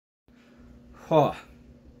Oh,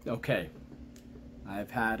 okay. I've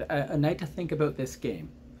had a night to think about this game.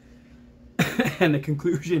 And the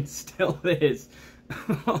conclusion still is,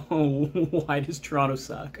 oh, why does Toronto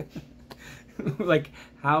suck? Like,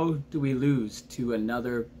 how do we lose to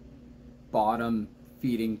another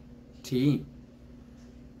bottom-feeding team?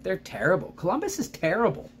 They're terrible. Columbus is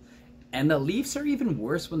terrible. And the Leafs are even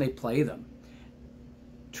worse when they play them.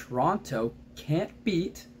 Toronto can't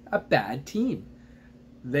beat a bad team.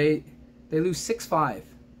 They lose 6-5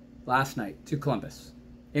 last night to Columbus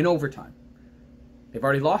in overtime. They've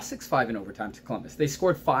already lost 6-5 in overtime to Columbus. They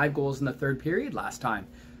scored 5 goals in the third period last time.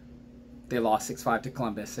 They lost 6-5 to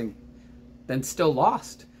Columbus and then still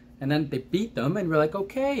lost. And then they beat them and we're like,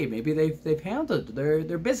 okay, maybe they've handled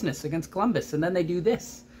their business against Columbus. And then they do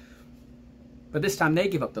this. But this time they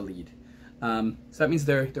give up the lead. So that means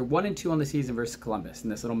they're 1-2 on the season versus Columbus in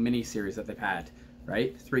this little mini series that they've had,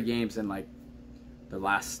 right? 3 games in like the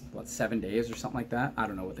last, 7 days or something like that. I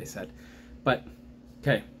don't know what they said. But,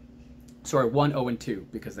 okay. Sorry, 1-0-2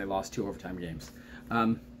 because they lost 2 overtime games.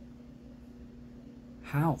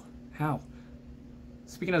 How?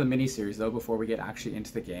 Speaking of the mini-series, though, before we get actually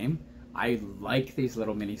into the game, I like these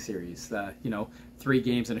little mini-series. 3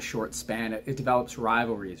 games in a short span. It develops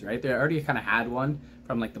rivalries, right? They already kind of had one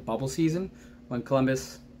from like the bubble season when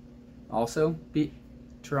Columbus also beat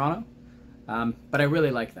Toronto. But I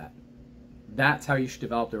really like that. That's how you should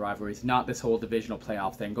develop the rivalries, not this whole divisional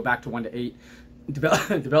playoff thing. Go back to 1-8.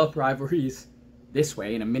 Develop rivalries this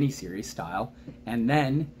way in a mini-series style, and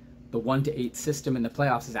then the 1-8 system in the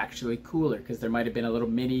playoffs is actually cooler because there might have been a little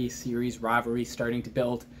mini-series rivalry starting to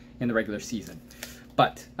build in the regular season.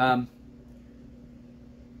 But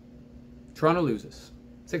Toronto loses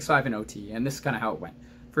 6-5 in OT, and this is kind of how it went.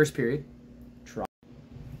 First period, Toronto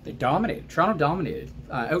dominated.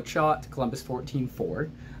 Outshot Columbus 14-4.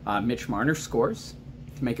 Mitch Marner scores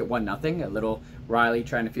to make it 1-0. A little Riley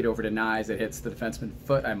trying to feed over to Nyes. It hits the defenseman's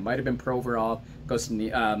foot. I might have been pro overall. Goes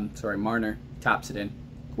to Marner taps it in.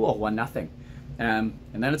 Cool, 1-0. And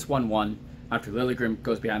then it's 1-1 after Liljegren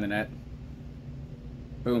goes behind the net.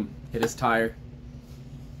 Boom, hit his tire.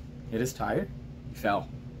 He fell.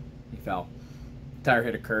 Tire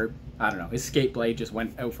hit a curb. I don't know. His skate blade just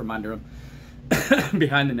went out from under him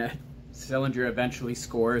behind the net. Sillinger eventually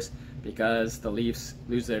scores because the Leafs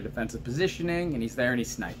lose their defensive positioning, and he's there and he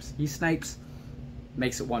snipes.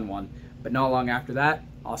 Makes it 1-1. But not long after that,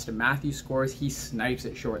 Austin Matthews scores. He snipes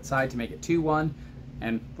it short side to make it 2-1,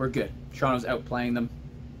 and we're good. Toronto's outplaying them,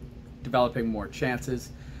 developing more chances.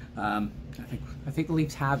 I think the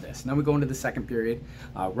Leafs have this. And then we go into the second period.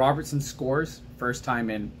 Robertson scores, first time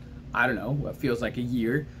in, I don't know, what feels like a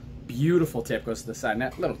year. Beautiful tip, goes to the side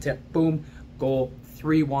net. Little tip, boom, goal,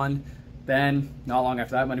 3-1. Then, not long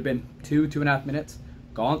after that, might have been 2.5 minutes.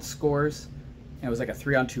 Gaunt scores, and it was like a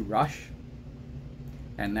 3-on-2 rush.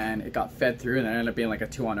 And then it got fed through, and then it ended up being like a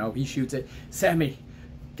 2-on-0. He shoots it. Sammy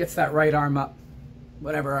gets that right arm up,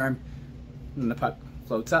 whatever arm, and the puck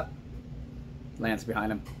floats up, lands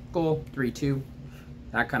behind him. Goal, 3-2.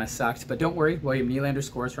 That kind of sucked, but don't worry. William Nylander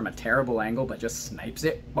scores from a terrible angle, but just snipes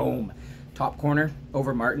it. Boom. Top corner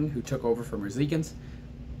over Martin, who took over from Rzikins.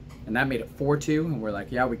 And that made it 4-2, and we're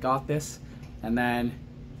like, yeah, we got this. And then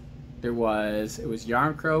it was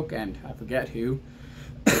Yarncroke and I forget who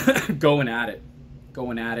going at it.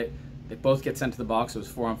 They both get sent to the box. It was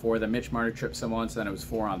 4-on-4. Then Mitch Marner tripped someone, so then it was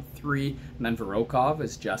 4-on-3. And then Vorokov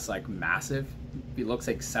is just like massive. He looks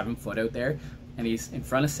like 7 foot out there, and he's in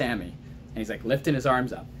front of Sammy, and he's like lifting his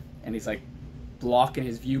arms up, and he's like blocking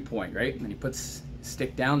his viewpoint, right? And then he puts his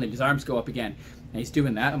stick down, then his arms go up again, and he's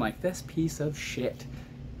doing that. I'm like, this piece of shit.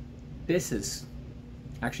 This is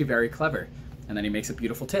actually very clever. And then he makes a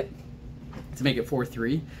beautiful tip to make it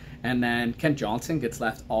 4-3. And then Kent Johnson gets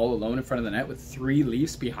left all alone in front of the net with 3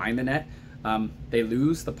 Leafs behind the net. They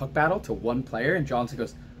lose the puck battle to 1 player, and Johnson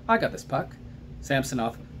goes, I got this puck.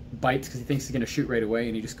 Samsonov bites because he thinks he's going to shoot right away,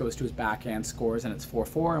 and he just goes to his backhand, scores, and it's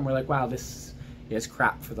 4-4. And we're like, wow, this is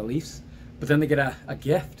crap for the Leafs. But then they get a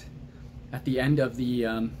gift at the end of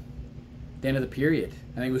the period.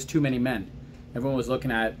 I think it was too many men. Everyone was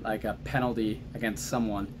looking at like a penalty against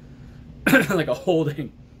someone, like a holding.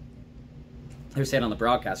 They were saying on the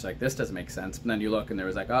broadcast, like, this doesn't make sense. But then you look and there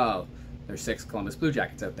was like, oh, there's 6 Columbus Blue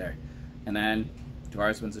Jackets out there. And then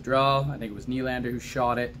Tavares wins the draw. I think it was Nylander who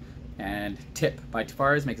shot it. And tip by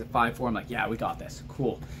Tavares makes it 5-4. I'm like, yeah, we got this.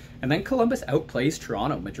 Cool. And then Columbus outplays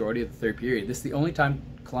Toronto majority of the third period. This is the only time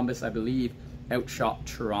Columbus, I believe, outshot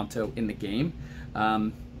Toronto in the game.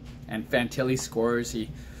 And Fantilli scores.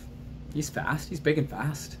 He's fast. He's big and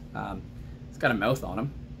fast. He's got a mouth on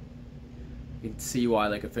him. You can see why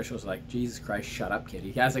like officials are like, Jesus Christ, shut up, kid.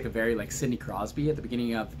 He has like a very like Sidney Crosby at the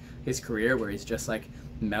beginning of his career where he's just like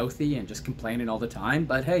mouthy and just complaining all the time.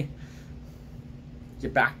 But hey, you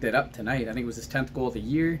backed it up tonight. I think it was his 10th goal of the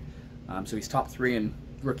year. So he's top 3 in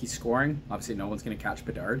rookie scoring. Obviously no one's going to catch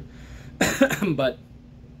Bedard. But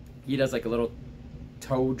he does like a little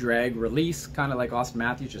toe drag release, kind of like Austin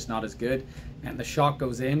Matthews, just not as good. And the shot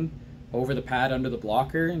goes in over the pad under the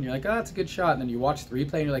blocker, and you're like, oh, that's a good shot. And then you watch the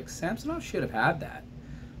replay, and you're like, Samsonov should have had that.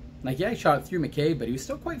 Like, yeah, he shot it through McCabe, but he was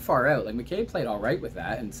still quite far out. Like, McCabe played all right with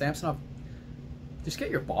that, and Samsonov, just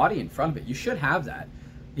get your body in front of it. You should have that.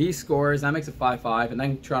 He scores, that makes it 5-5, and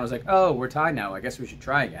then Toronto's like, oh, we're tied now. I guess we should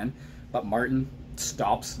try again. But Martin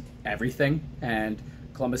stops everything, and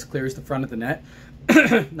Columbus clears the front of the net.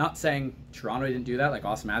 Not saying Toronto didn't do that. Like,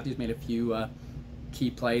 Austin Matthews made a few key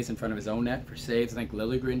plays in front of his own net for saves. I think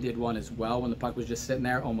Liljegren did one as well when the puck was just sitting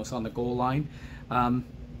there almost on the goal line.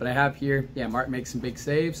 But I have here, yeah, Martin makes some big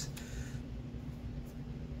saves.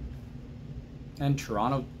 And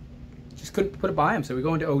Toronto just couldn't put it by him. So we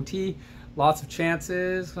go into OT. Lots of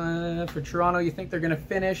chances for Toronto. You think they're going to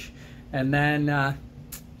finish. And then,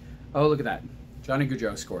 oh, look at that. Johnny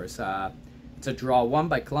Gaudreau scores. It's a draw 1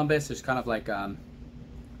 by Columbus. There's kind of like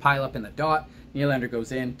pile up in the dot. Nylander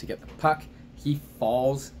goes in to get the puck. He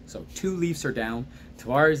falls, so 2 Leafs are down.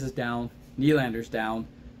 Tavares is down. Nylander's down.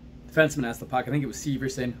 Defenseman has the puck. I think it was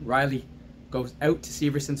Severson. Riley goes out to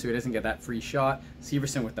Severson so he doesn't get that free shot.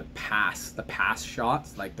 Severson with the pass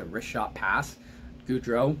shots, like the wrist shot pass.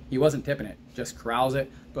 Gaudreau, he wasn't tipping it. Just corrals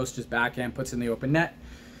it, goes to his backhand, puts it in the open net.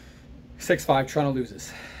 6-5, Toronto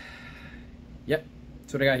loses. Yep,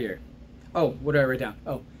 that's what I got here. Oh, what did I write down?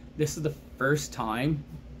 Oh, this is the first time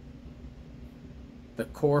the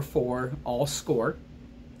core 4 all score,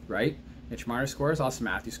 right? Mitch Marner scores, Austin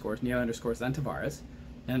Matthews scores, Nylander scores, then Tavares.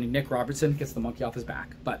 And then Nick Robertson gets the monkey off his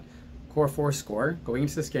back. But core 4 score. Going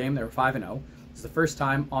into this game, they were 5-0. It's the first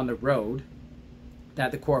time on the road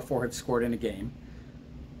that the core 4 had scored in a game.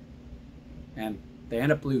 And they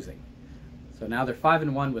end up losing. So now they're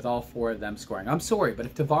 5-1 with all 4 of them scoring. I'm sorry, but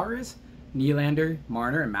if Tavares, Nylander,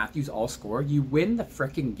 Marner, and Matthews all score, you win the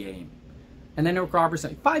frickin' game. And then Nick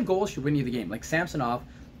Robertson, 5 goals should win you the game. Like Samsonov,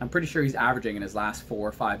 I'm pretty sure he's averaging in his last 4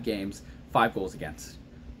 or 5 games 5 goals against.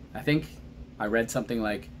 I think I read something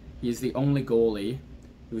like he's the only goalie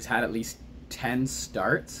who's had at least 10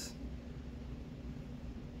 starts,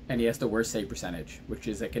 and he has the worst save percentage, which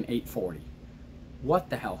is like an 840. What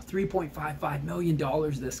the hell? $3.55 million,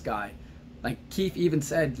 this guy. Like Keefe even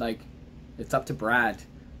said, like, it's up to Brad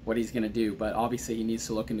what he's going to do, but obviously he needs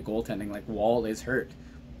to look into goaltending. Like, Wall is hurt.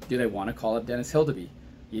 Do they want to call up Dennis Hildeby?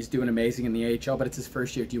 He's doing amazing in the AHL, but it's his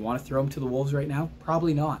first year. Do you want to throw him to the Wolves right now?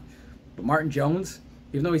 Probably not. But Martin Jones,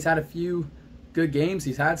 even though he's had a few good games,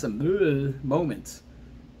 he's had some moments.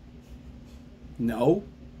 No.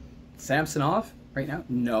 Samsonov right now?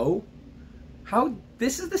 No. How?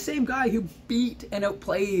 This is the same guy who beat and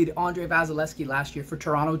outplayed Andre Vasilevsky last year for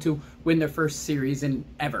Toronto to win their first series in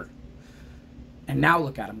ever. And now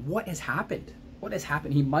look at him. What has happened? What has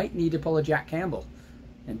happened? He might need to pull a Jack Campbell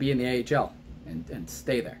and be in the AHL and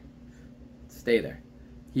stay there. Stay there.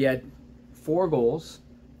 He had 4 goals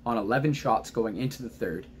on 11 shots going into the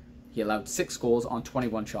third. He allowed 6 goals on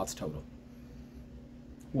 21 shots total.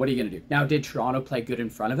 What are you going to do? Now, did Toronto play good in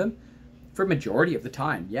front of him? For majority of the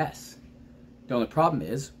time, yes. The only problem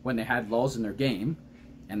is when they had lulls in their game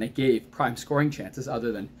and they gave prime scoring chances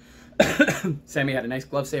other than Sammy had a nice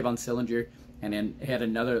glove save on Sillinger, and then he had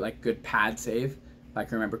another like good pad save, if I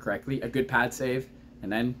can remember correctly, a good pad save,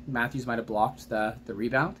 and then Matthews might have blocked the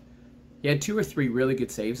rebound. He had 2 or 3 really good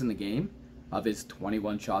saves in the game of his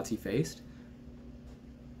 21 shots he faced,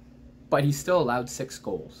 but he still allowed 6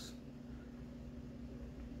 goals.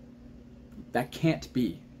 That can't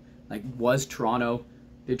be. Like, did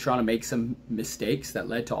Toronto make some mistakes that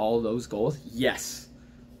led to all of those goals? Yes.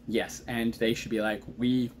 Yes, and they should be like,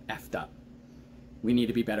 we effed up. We need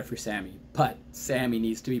to be better for Sammy. But Sammy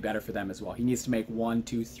needs to be better for them as well. He needs to make 1,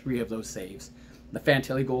 2, 3 of those saves. The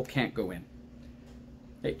Fantilli goal can't go in.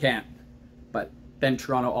 It can't. But then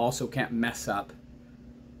Toronto also can't mess up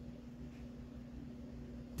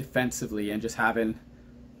defensively and just having,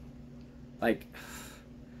 like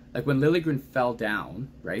when Liljegren fell down,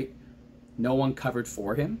 right? No one covered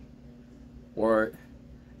for him.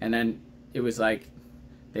 And then it was like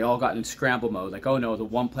they all got in scramble mode. Like, oh no, the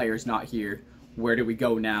one player's not here. Where do we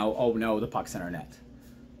go now? Oh no, the puck's in our net.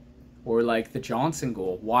 Or like the Johnson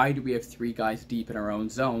goal. Why do we have 3 guys deep in our own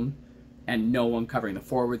zone and no one covering? The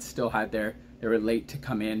forwards still had they were late to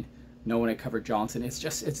come in. No one had covered Johnson. It's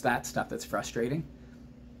that stuff that's frustrating.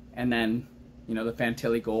 And then, the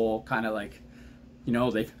Fantilli goal kind of like,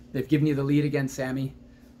 They've given you the lead again, Sammy.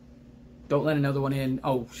 Don't let another one in.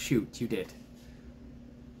 Oh, shoot, you did.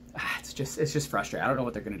 It's just frustrating. I don't know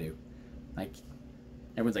what they're going to do. Like,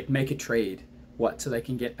 everyone's like, make a trade. What, so they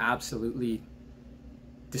can get absolutely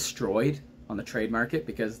destroyed on the trade market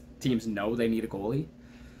because teams know they need a goalie?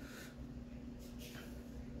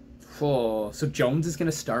 Oh, so Jones is going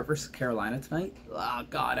to start versus Carolina tonight? Oh,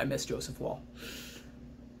 God, I miss Joseph Wall.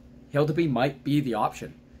 Hildeby might be the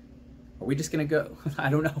option. Are we just going to go? I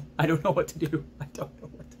don't know. I don't know what to do. I don't know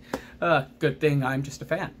what to... good thing I'm just a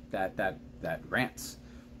fan that rants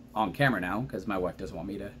on camera now, because my wife doesn't want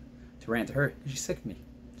me to rant to her. She's sick of me.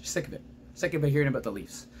 She's sick of it. Sick of hearing about the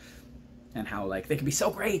Leafs and how, like, they can be so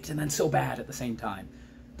great and then so bad at the same time.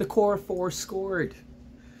 The core 4 scored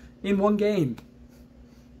in one game,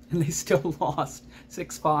 and they still lost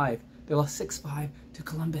 6-5. They lost 6-5 to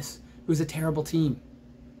Columbus, who's a terrible team.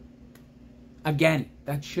 Again,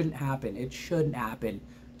 that shouldn't happen. It shouldn't happen.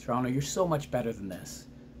 Toronto, you're so much better than this.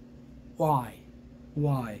 Why?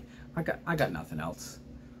 Why? I got nothing else.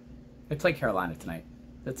 They play Carolina tonight.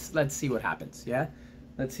 Let's see what happens. Yeah,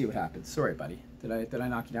 let's see what happens. Sorry, buddy. Did I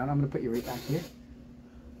knock you down? I'm gonna put you right back here.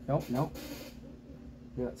 Nope, nope.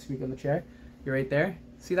 You got squeak on the chair. You're right there.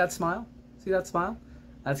 See that smile? See that smile?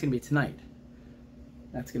 That's gonna be tonight.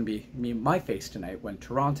 That's gonna be my face tonight when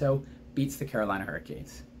Toronto beats the Carolina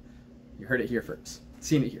Hurricanes. You heard it here first.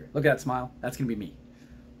 Seen it here. Look at that smile. That's gonna be me.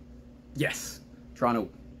 Yes, Toronto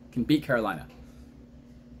can beat Carolina.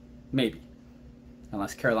 Maybe.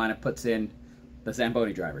 Unless Carolina puts in the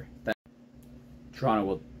Zamboni driver. Then Toronto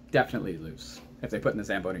will definitely lose if they put in the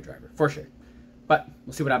Zamboni driver. For sure. But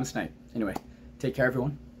we'll see what happens tonight. Anyway, take care,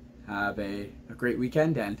 everyone. Have a great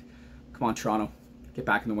weekend. And come on, Toronto. Get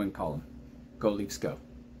back in the win column. Go Leafs, go.